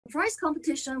price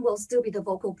competition will still be the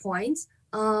focal point.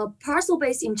 Parcel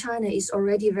base in China is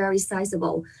already very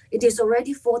sizable. It is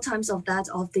already 4 times of that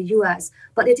of the US,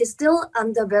 but it is still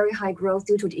under very high growth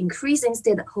due to the increasing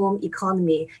stay-at-home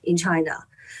economy in China.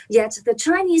 Yet the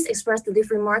Chinese express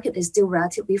delivery market is still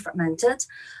relatively fragmented,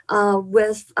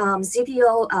 with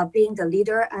ZTO being the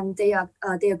leader, and they are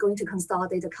going to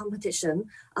consolidate the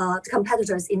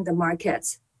competitors in the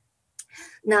market.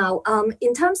 Now,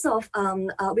 in terms of,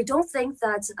 we don't think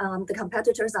that the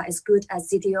competitors are as good as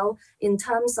ZTO in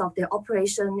terms of their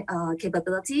operation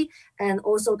capability and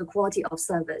also the quality of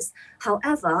service.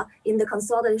 However, in the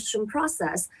consolidation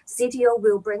process, ZTO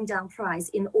will bring down price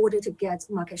in order to get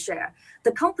market share.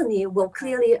 The company will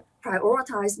clearly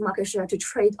prioritize market share to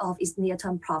trade off its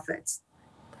near-term profits.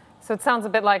 So it sounds a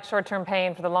bit like short-term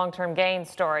pain for the long-term gain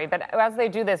story. But as they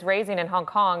do this raising in Hong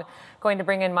Kong, going to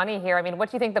bring in money here, I mean, what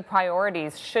do you think the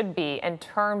priorities should be in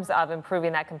terms of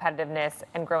improving that competitiveness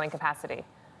and growing capacity?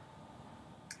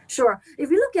 Sure. If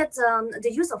we look at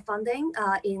the use of funding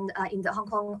in the Hong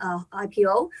Kong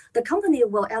IPO, the company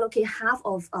will allocate half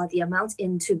of the amount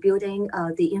into building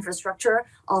the infrastructure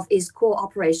of its core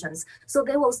operations. So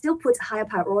they will still put higher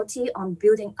priority on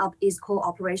building up its core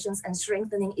operations and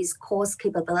strengthening its cost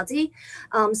capability.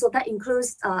 So that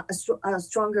includes a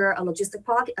stronger logistic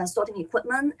park, sorting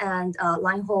equipment, and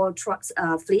line haul trucks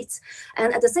fleets.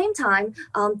 And at the same time,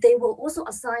 they will also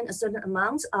assign a certain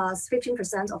amount,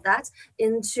 15% of that,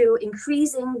 into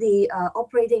increasing the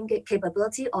operating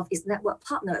capability of its network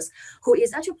partners, who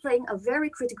is actually playing a very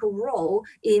critical role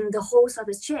in the whole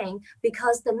service chain,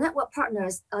 because the network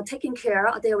partners are taking care,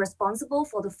 they are responsible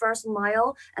for the first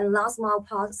mile and last mile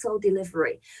parcel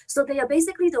delivery. So they are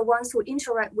basically the ones who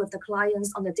interact with the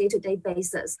clients on a day-to-day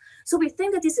basis. So we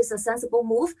think that this is a sensible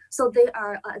move. So they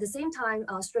are at the same time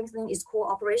strengthening its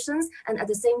core operations and at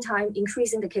the same time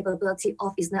increasing the capability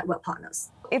of its network partners.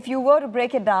 If you were to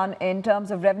break it down in terms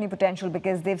of revenue potential,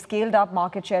 because they've scaled up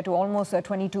market share to almost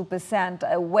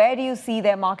 22%, where do you see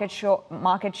their market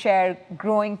share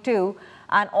growing to?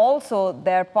 And also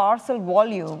their parcel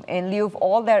volume, in lieu of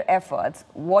all their efforts,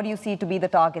 what do you see to be the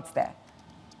targets there?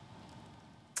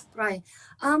 Right.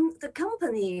 The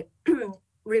company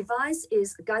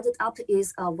guided up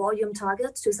its volume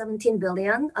target to 17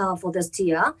 billion for this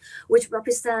year, which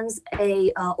represents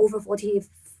a over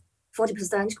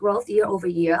 40% growth year over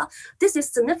year. This is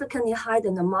significantly higher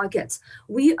than the market.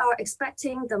 We are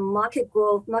expecting the market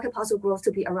parcel growth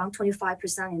to be around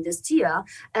 25% in this year,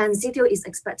 and ZTO is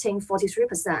expecting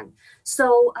 43%.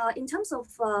 So in terms of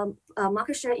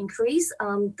market share increase,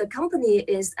 the company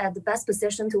is at the best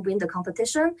position to win the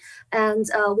competition, and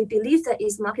we believe that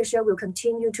its market share will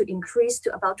continue to increase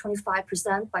to about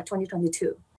 25% by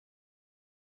 2022.